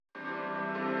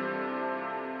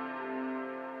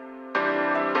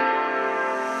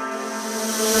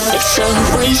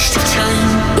waste of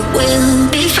time, but we'll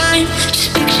be fine. Just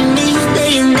picture me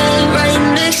laying there right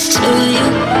next to you.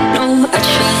 No, I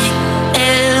try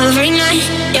every night.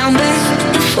 Yeah, I'm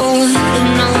back before you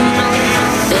know.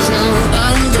 There's no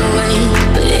other way,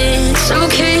 but it's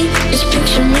okay. Just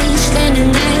picture me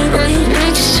standing there right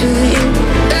next to you.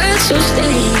 That's so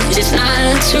stay, 'cause it's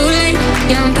not too late.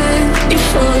 Yeah, I'm back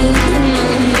before you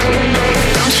know.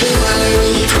 Don't you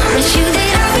worry, promise you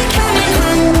that I'll be coming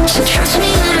home. So trust me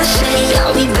when I say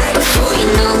I'll be back before you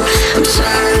know. I'm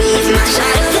sorry if my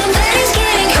side of the bed is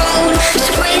getting cold.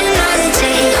 Just wait another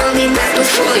day, I'll be back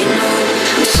before you know.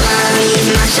 I'm sorry if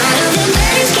my side of the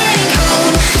bed is getting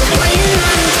cold. Just wait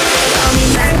another day, I'll be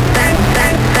back, back,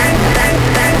 back, back, back,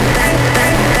 back,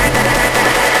 back, back, back,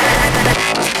 back.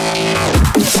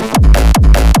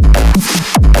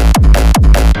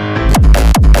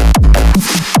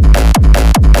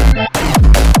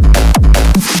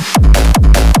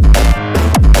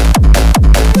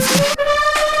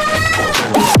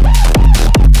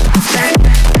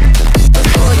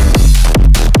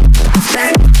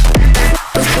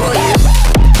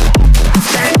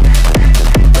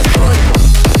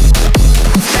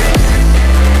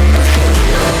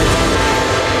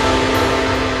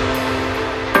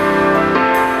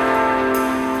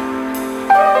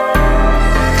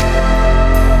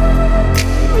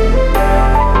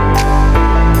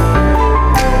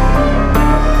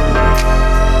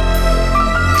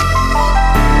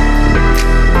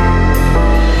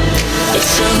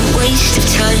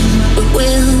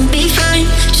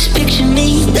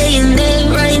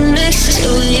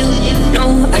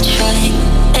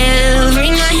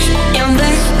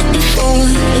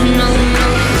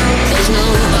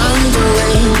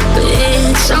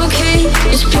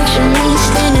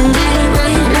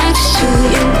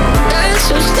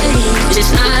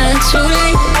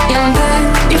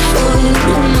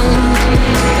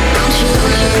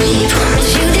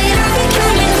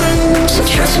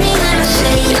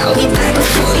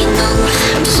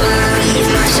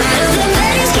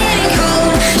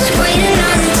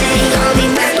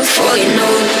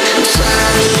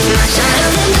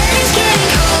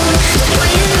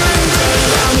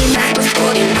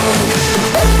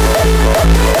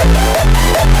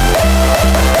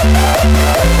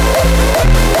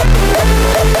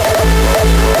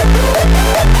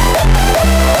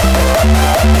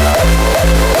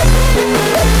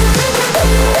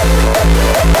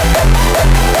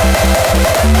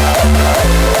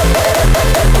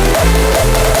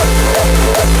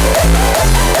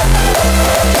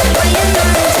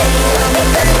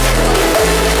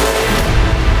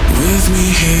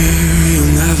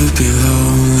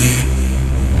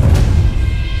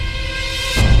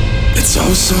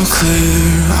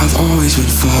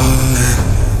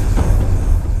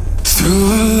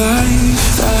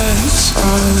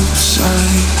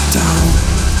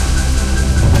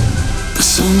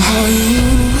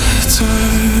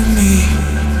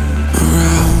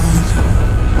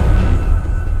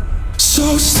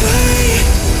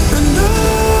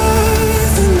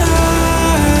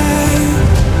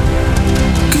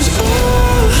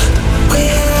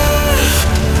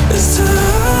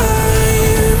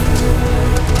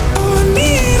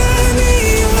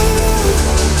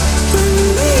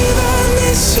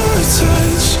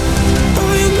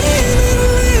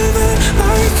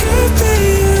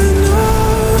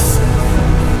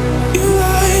 You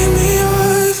light me up.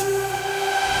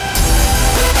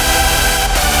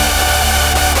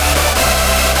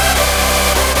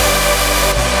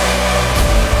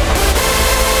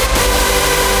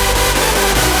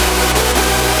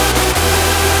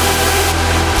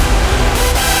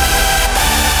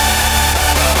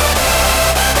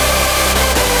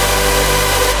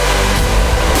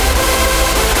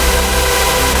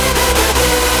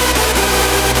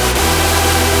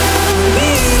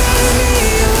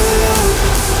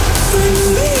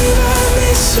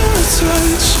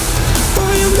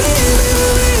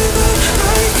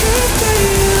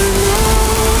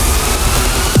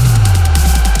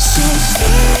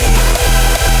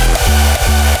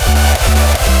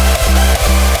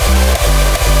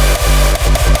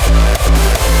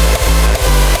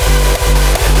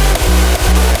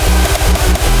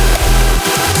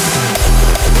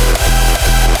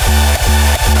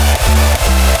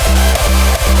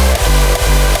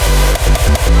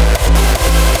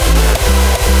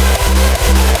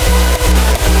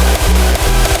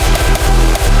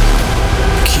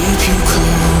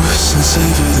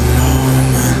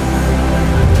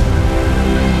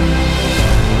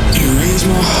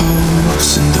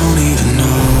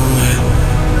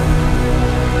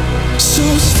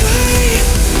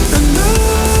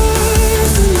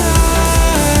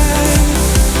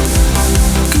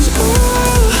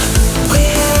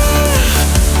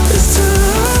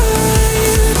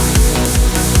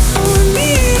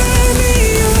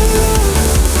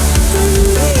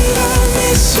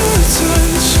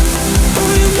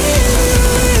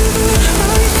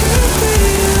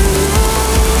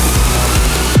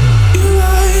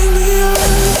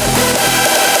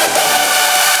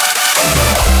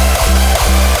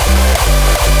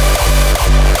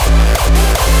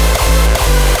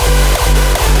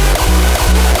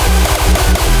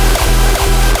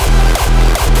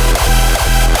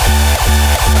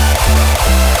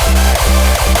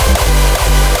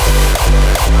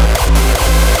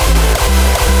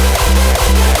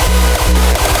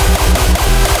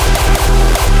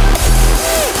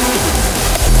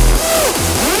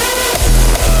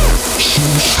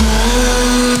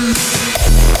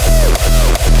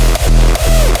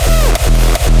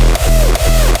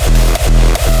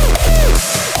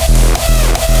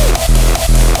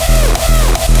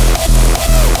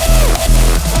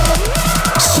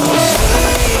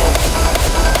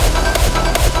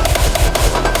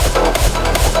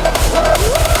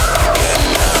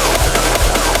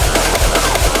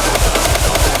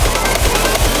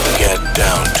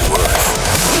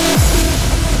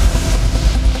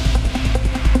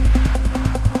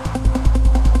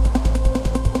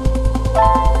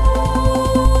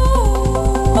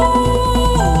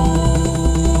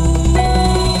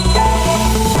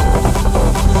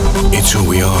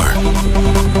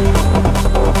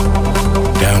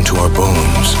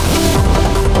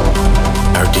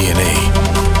 DNA.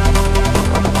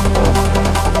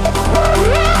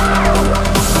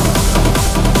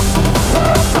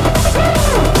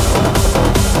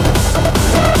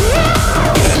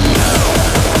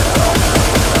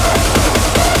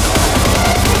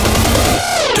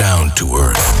 Down to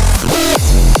earth.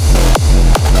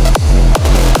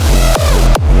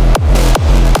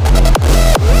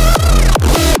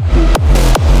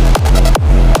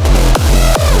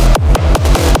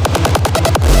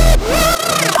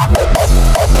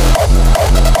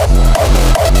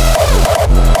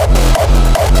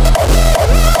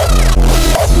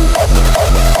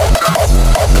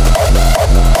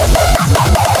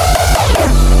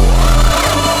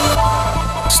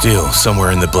 Still,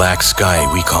 somewhere in the black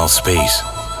sky we call space,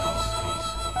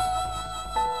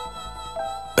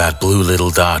 that blue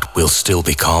little dot will still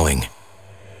be calling.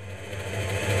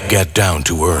 Get down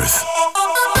to earth.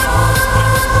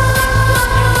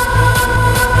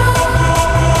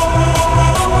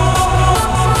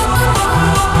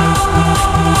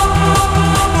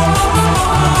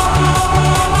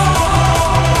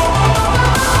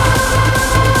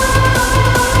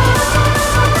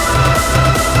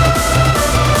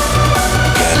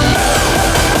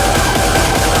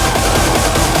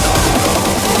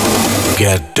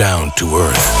 Get down to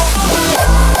earth.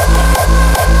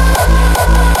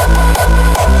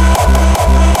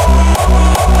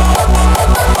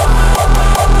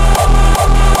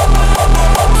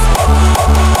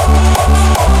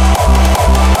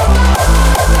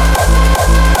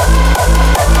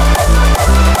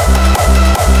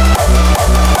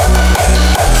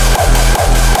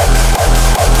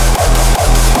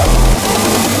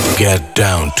 Get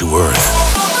down to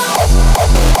earth.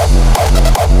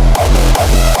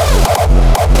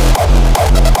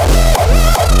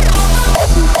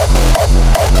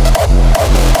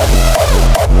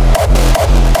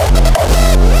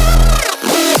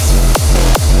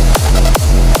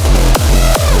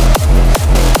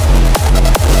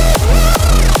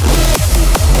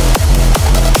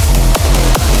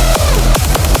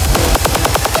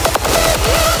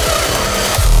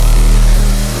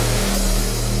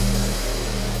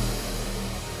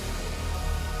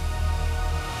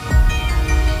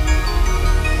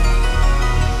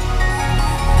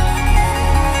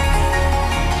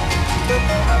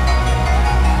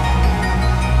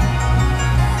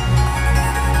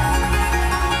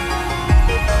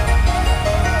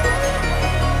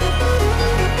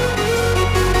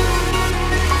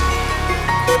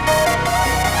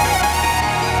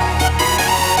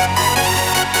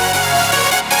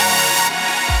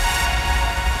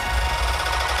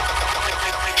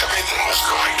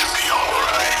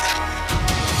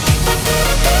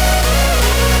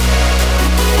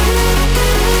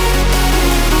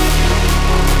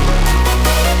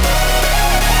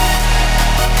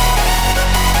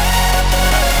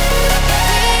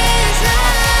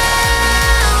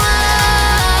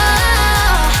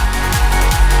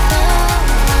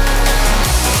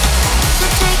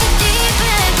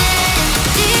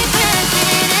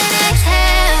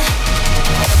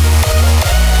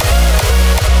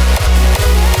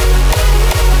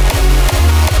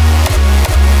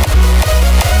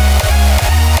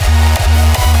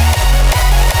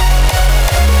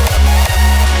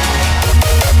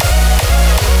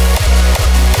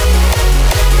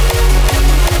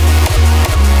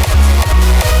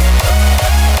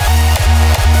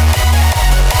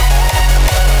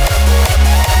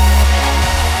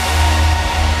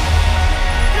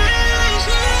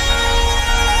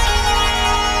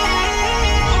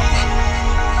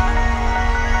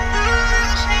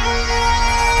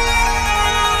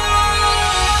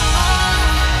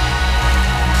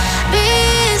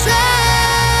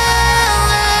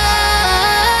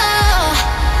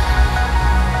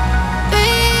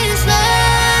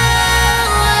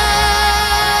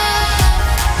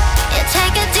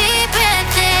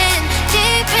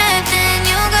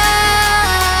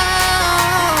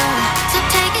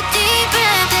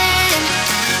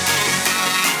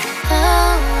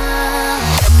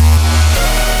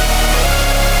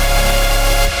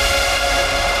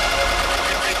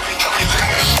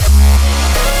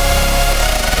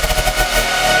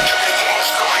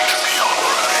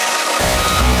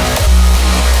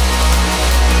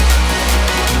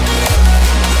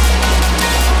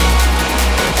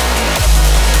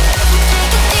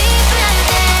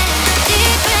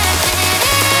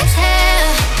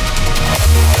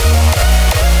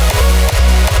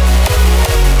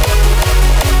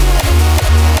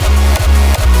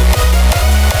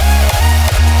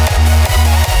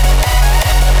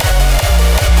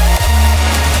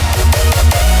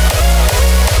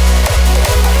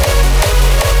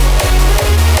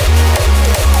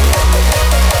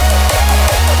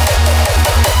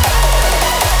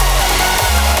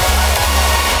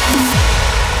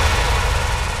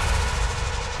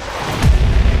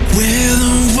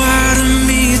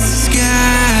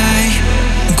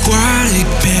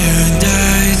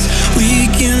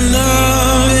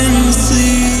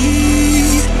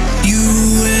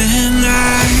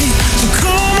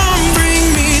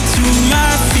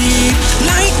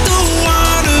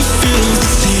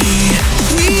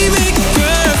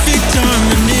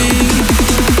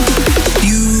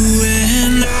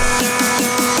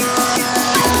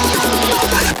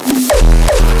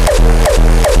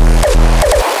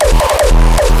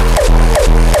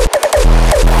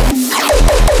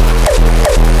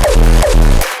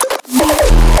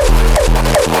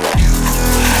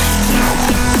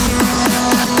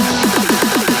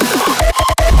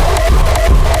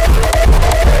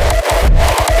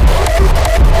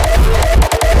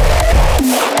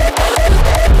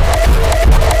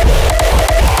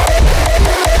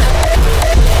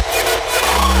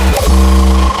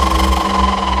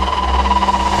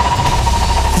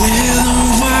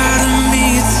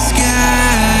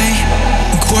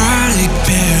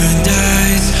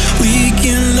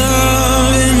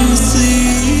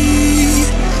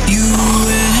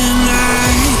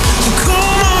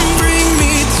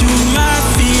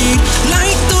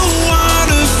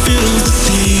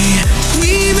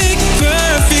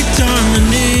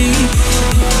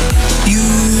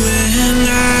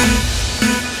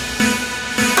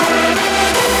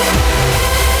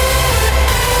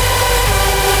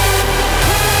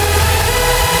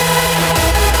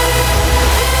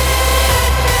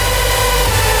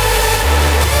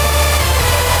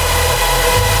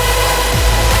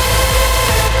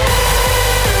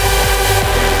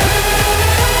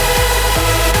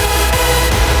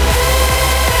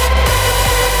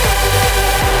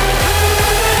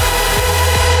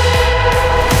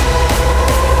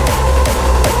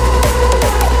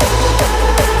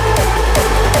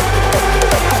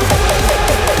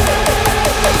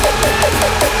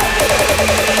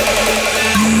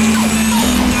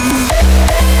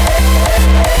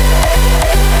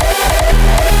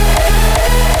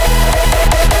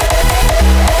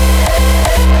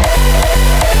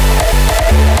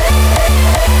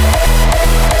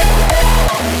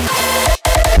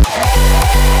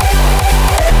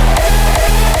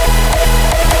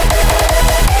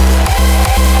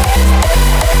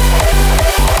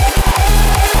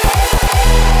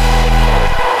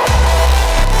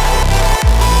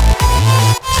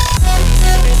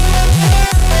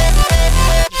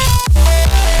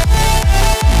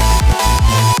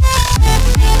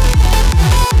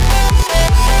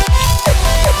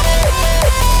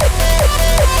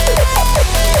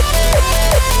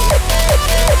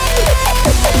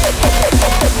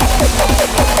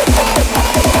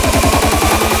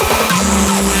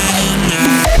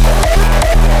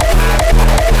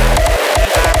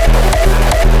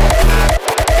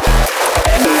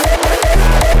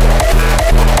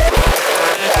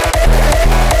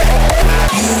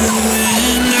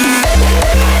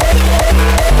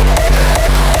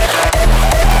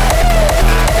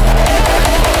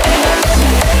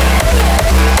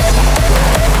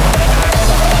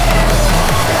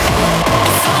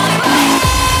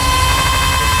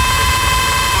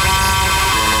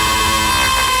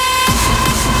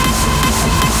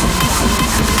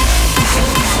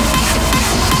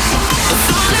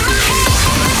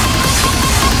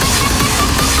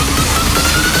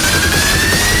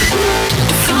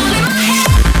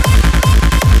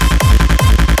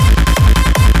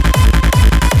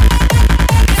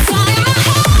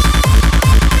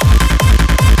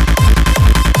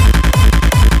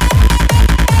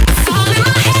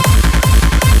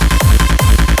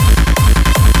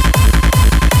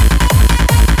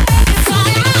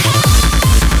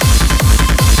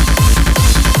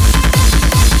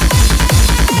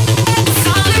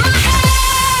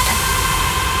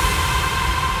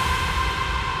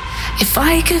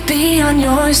 I could be on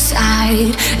your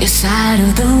side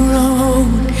of the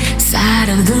road, side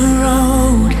of the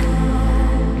road.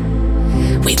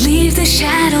 We'd leave the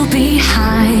shadow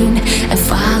behind and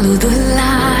follow the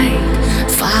light,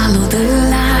 follow the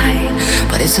light.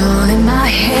 But it's all in my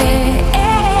head.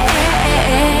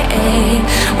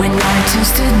 When night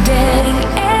turns to day,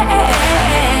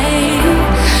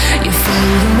 you're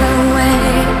fading away.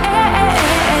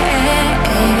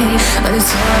 But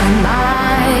it's all in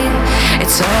mine,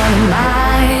 it's all in mine.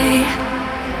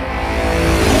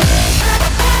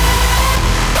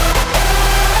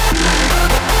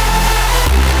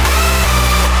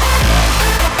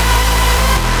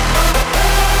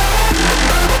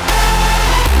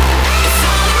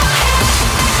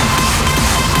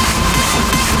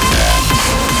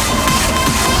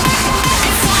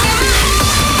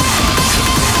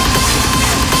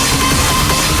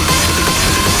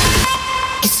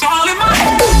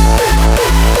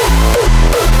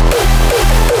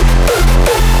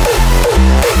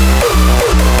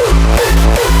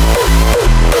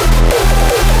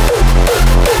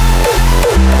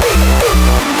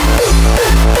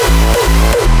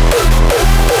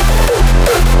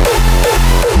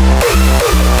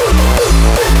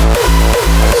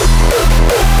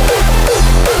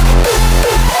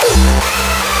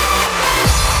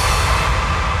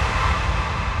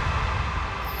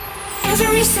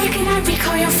 Every second I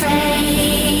recall your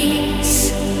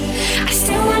face. I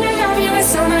still wanna love you in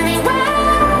so many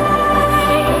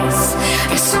ways.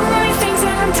 There's so many things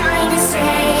that I'm dying to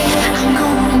say. I'm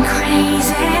going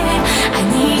crazy, I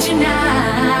need you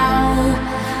now.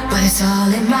 But it's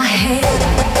all in my head.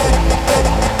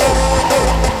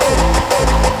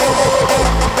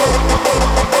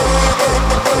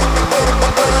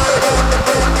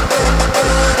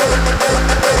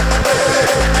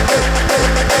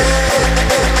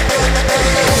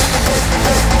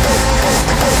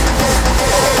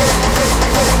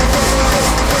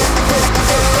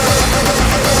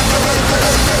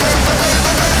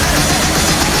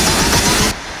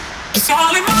 It's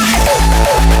all in my head.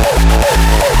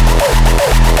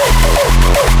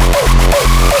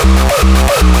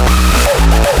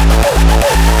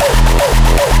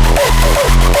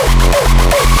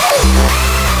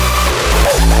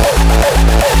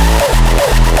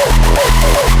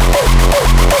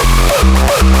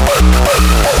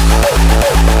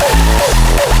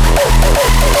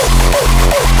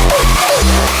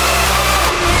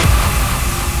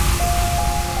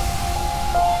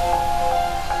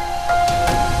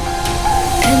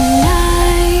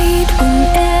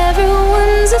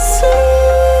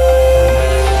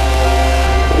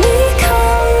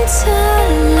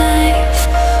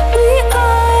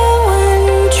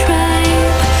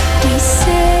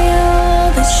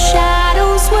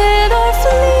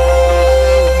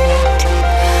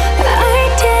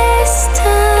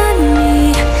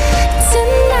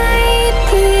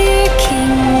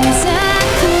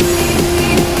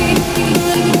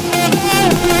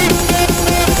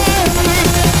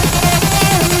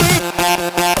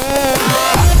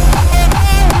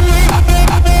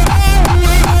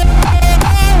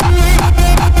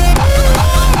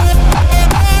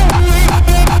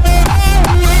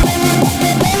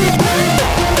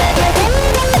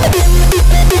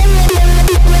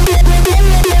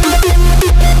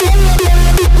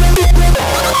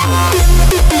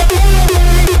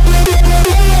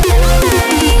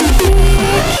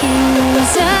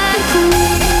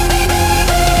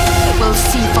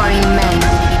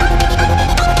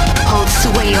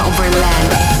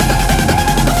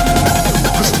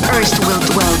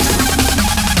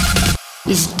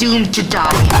 Is doomed to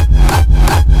die.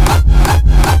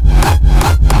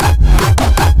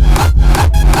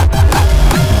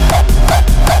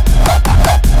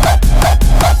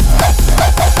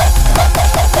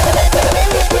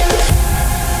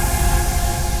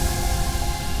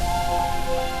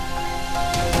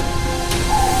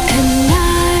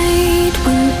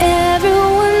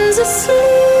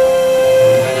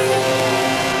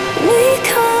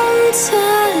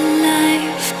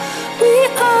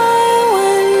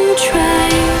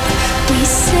 We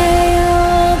say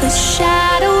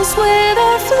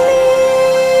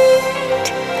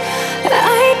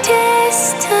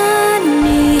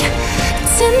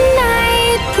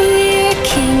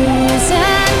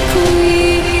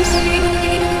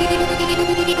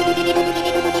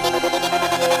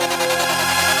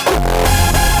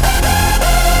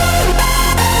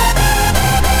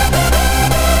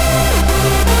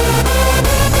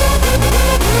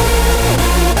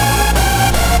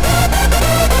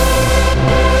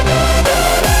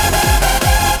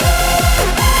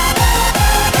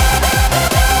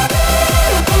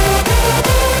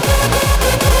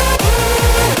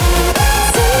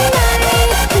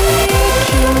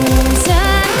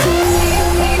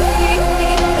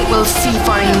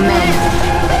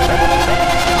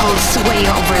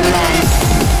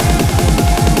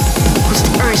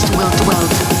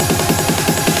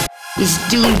is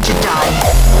doomed to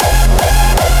die.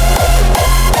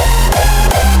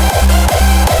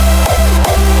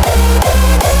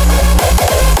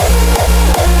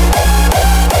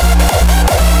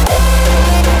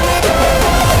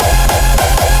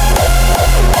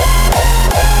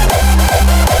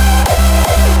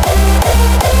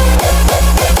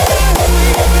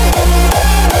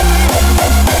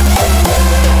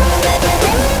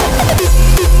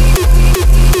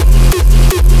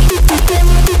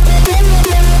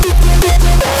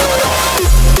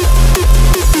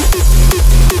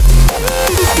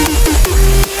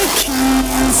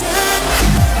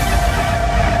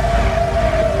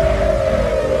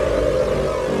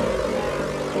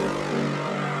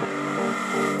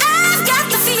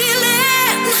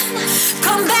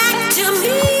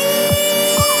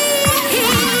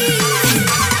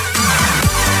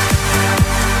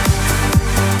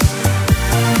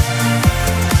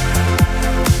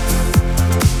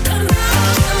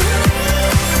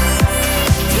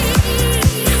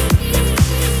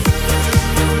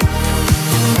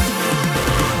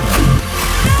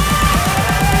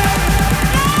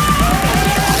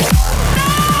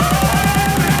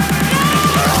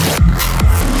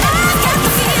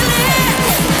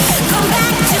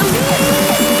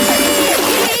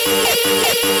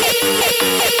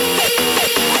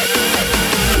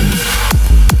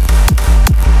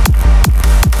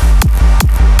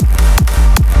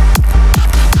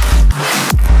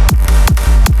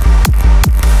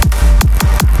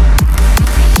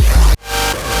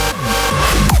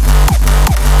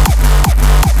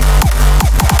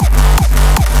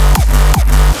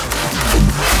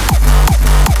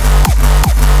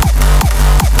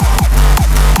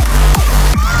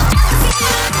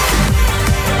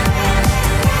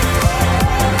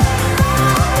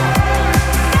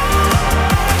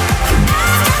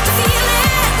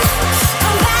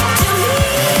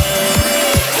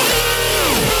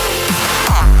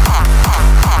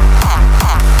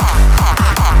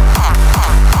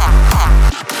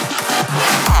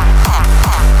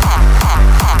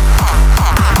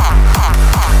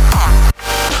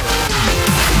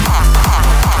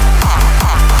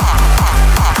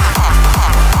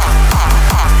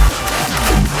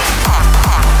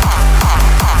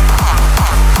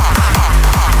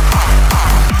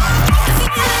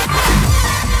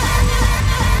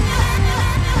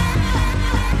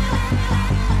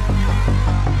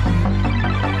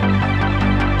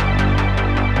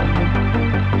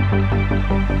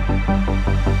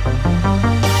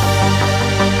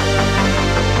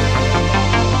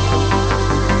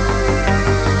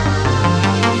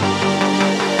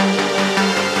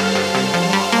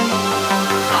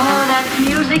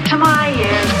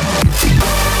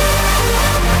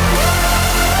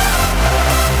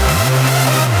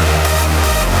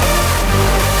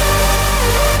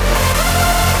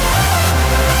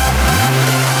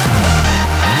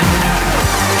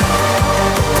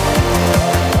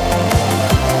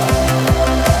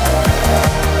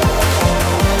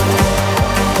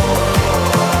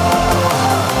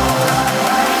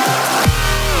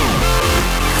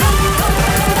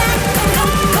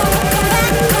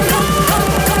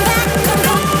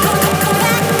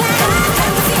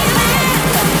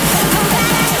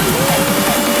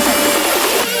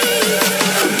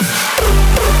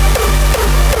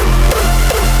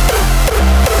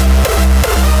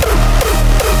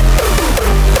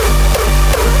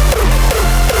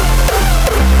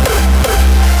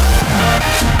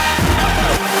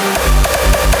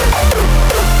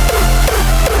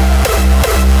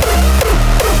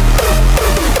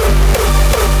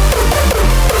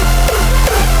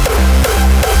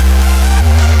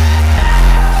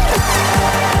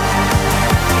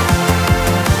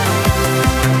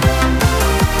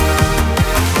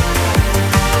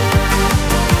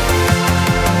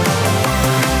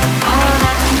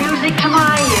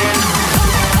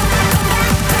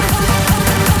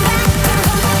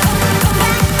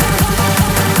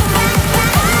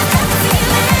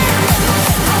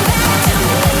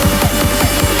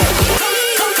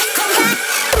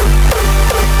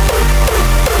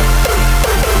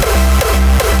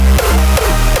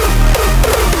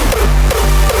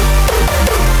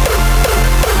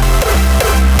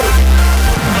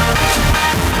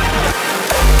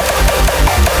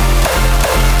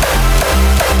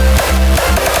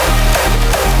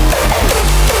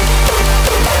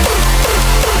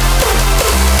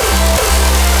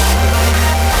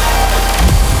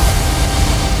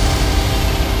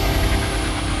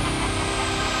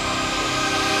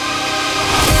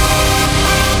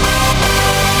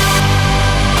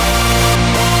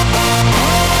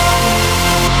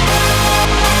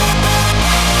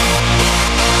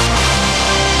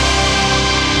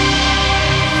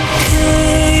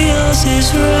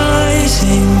 is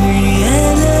rising,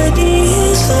 reality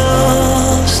is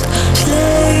lost.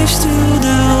 Slaves to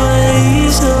the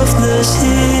ways of the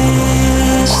system.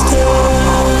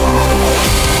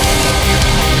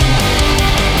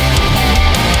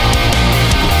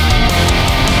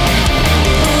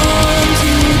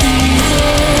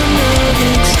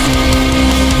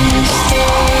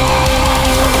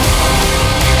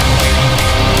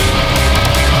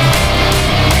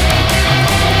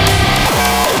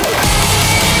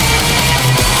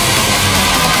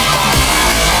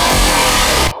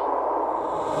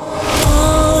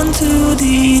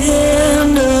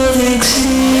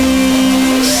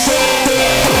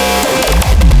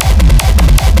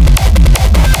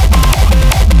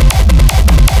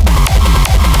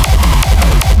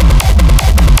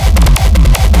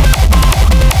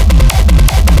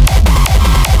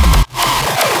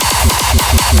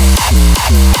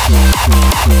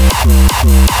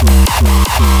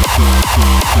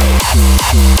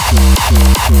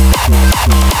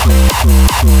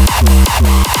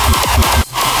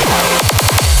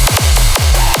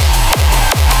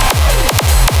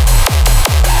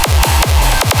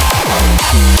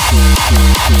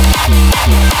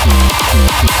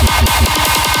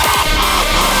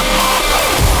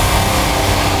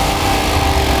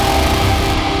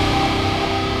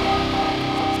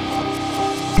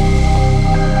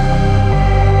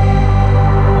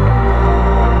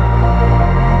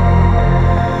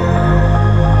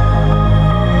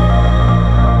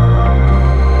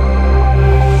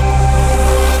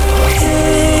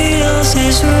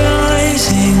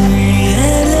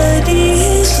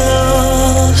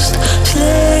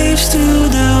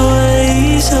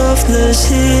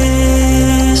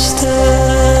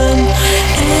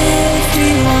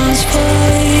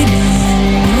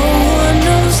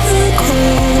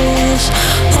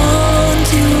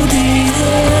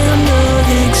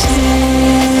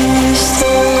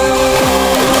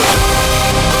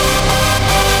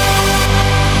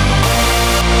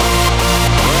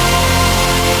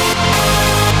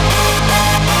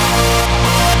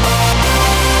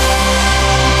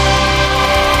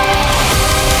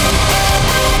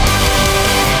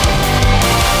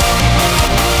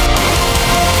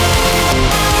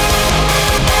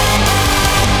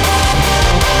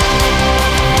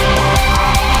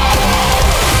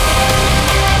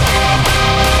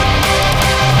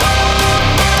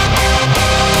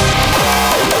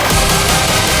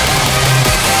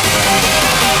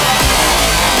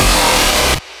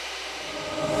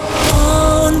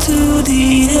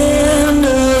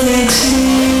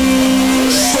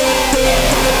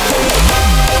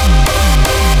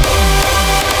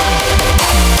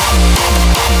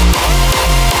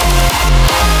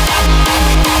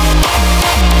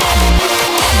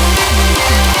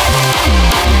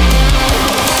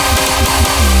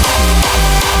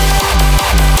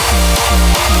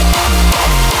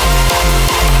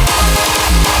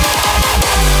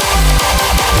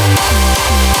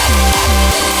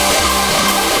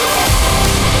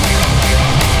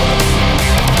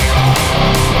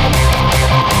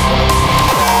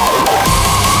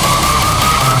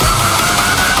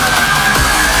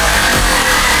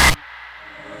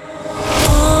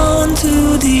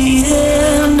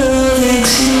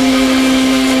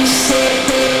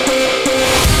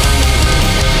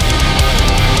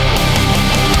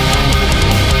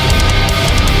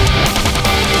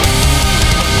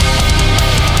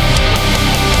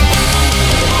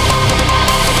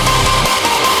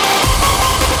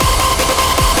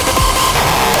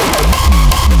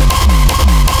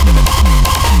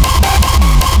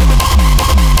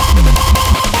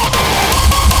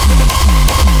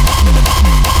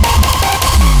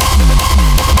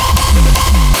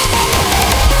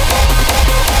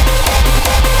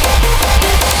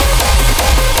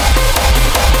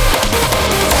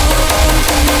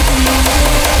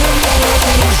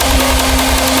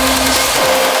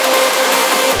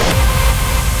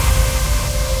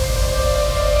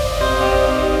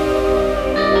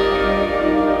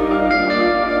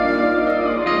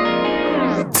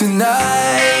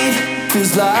 Tonight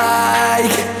feels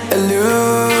like a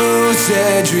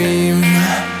lucid dream.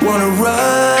 Wanna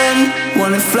run,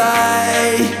 wanna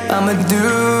fly, I'ma do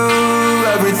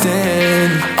everything.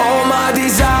 All my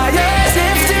desires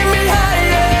lifting me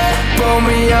higher, pull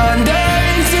me under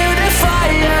into the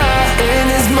fire. In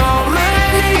this moment I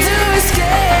need to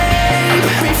escape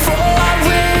before I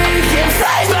wake and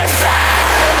fly my fire.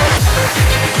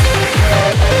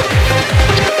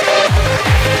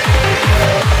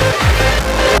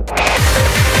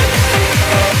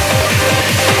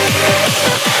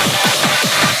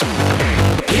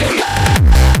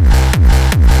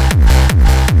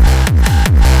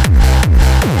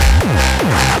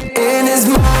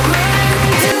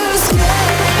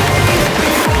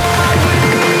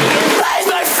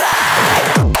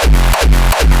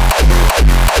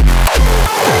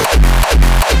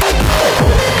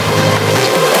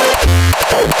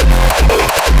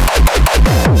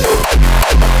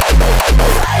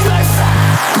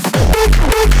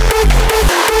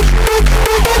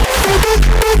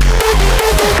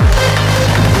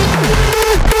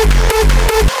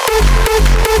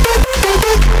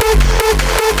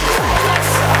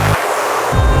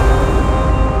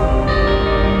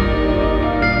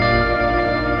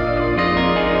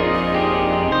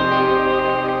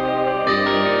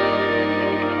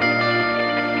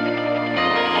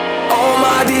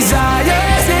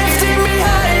 Desires lifting me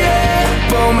higher,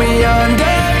 pull me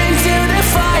under into the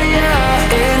fire.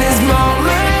 In this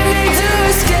moment, need to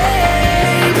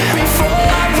escape before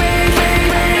I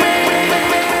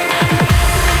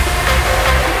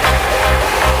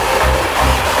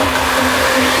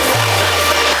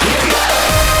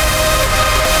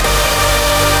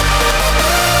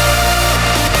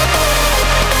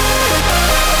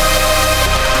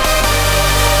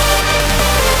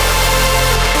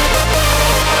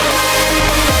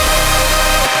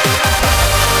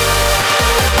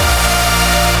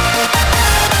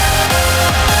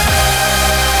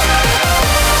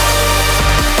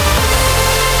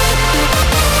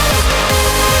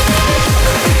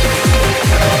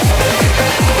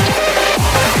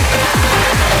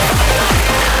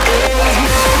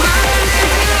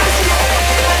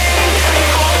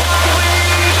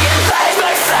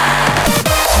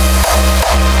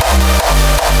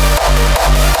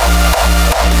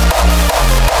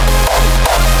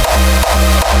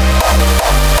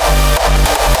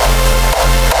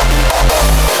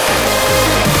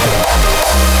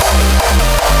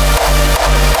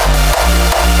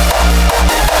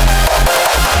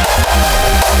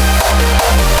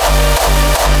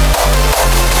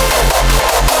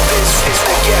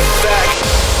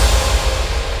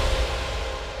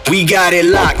We got it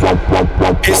locked.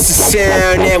 It's the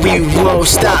sound and we won't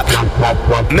stop.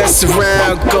 Mess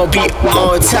around, gon' be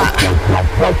on top.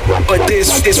 But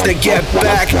this is the get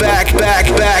back, back, back,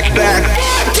 back,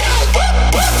 back.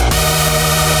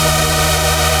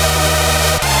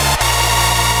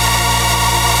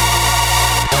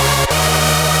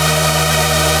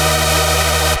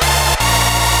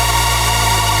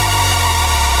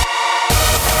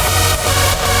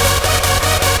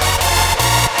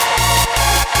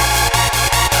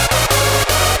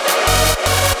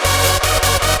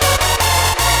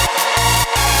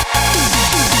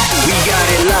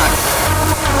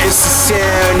 It's the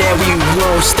sound and we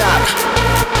won't stop.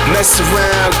 Mess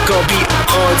around, gon' be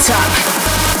on top.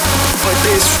 But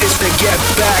this is the get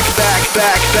back, back,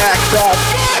 back, back, back.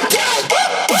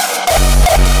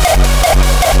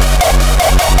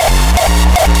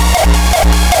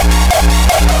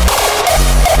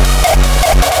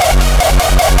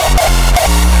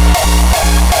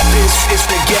 This is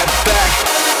the get back.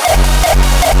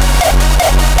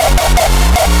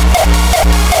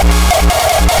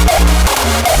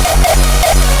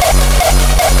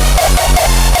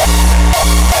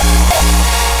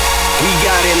 We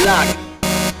got it locked.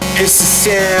 It's the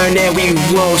sound and we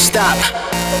won't stop.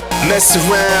 Mess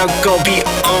around, gon' be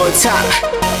on top.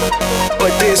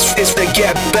 But this is the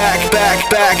get back, back,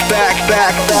 back, back,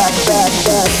 back, back, back,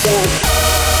 back, back.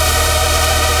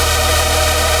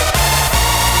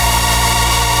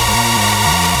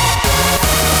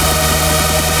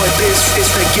 But this is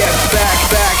the get back,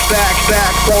 back, back,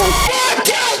 back,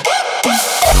 back.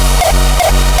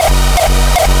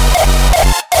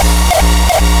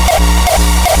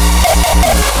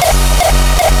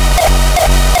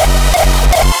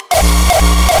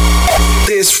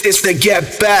 This is the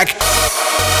get back.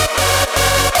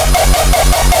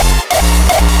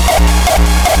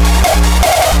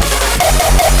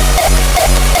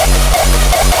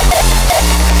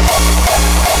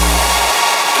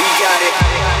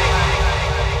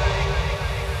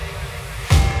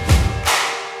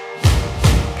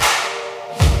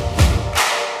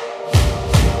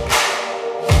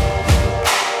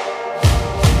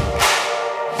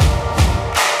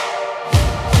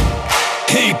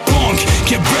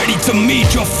 To meet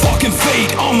your fucking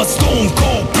fate, I'm a stone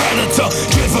cold predator,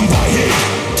 driven by hate.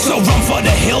 So run for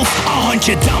the hills, I'll hunt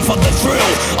you down for the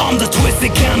thrill. I'm the twisted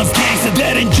kind of gangster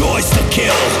that enjoys to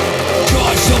kill.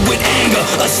 Charged up with anger,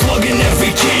 a slug in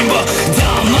every chamber.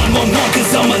 Down 911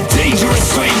 cause I'm a dangerous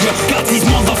stranger. Got these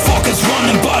motherfuckers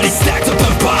running, bodies stacked up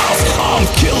in piles. I'm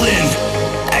killing,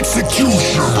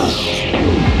 executioner.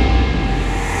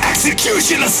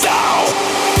 Executioner style.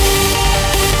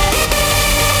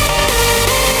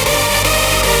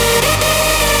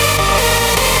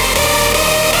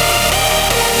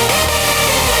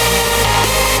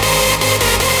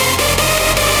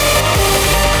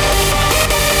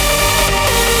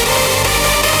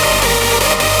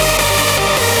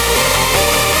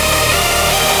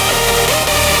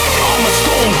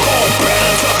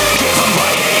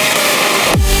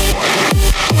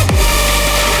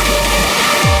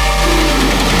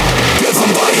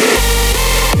 Driven by hate.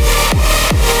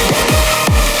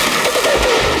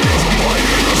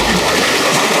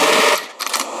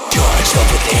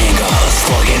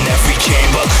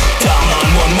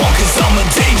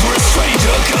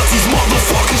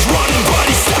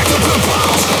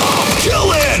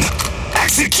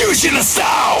 executioner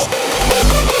style. I'm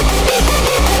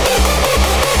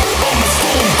a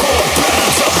stone cold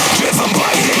predator, driven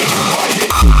by hate.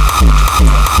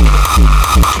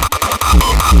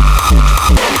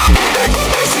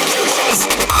 Executionist.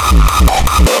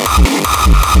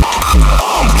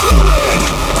 I'm killing.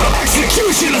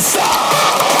 Executioner style.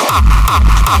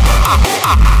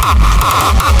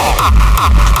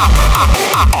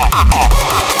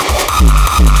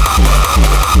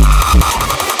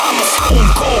 I'm a stone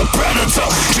cold predator,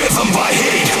 driven by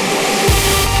hate.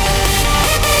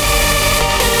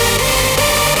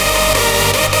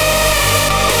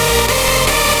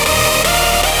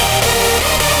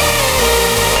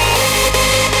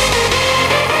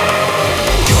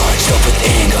 Charged up with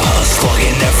anger,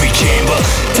 slugging every chamber.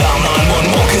 Down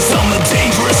 911 cause I'm a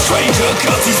dangerous stranger.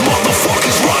 Cause these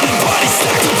motherfuckers running bodies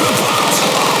stacked up in piles.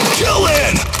 I'm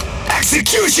killing,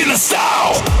 executioner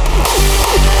style.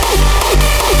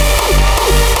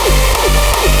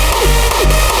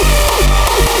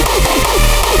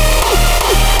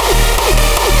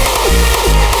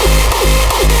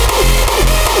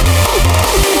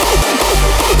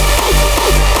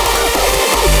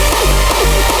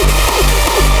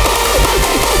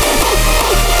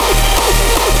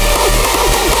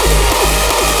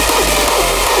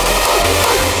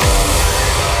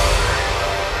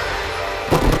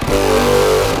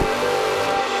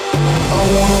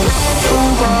 I wanna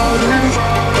somebody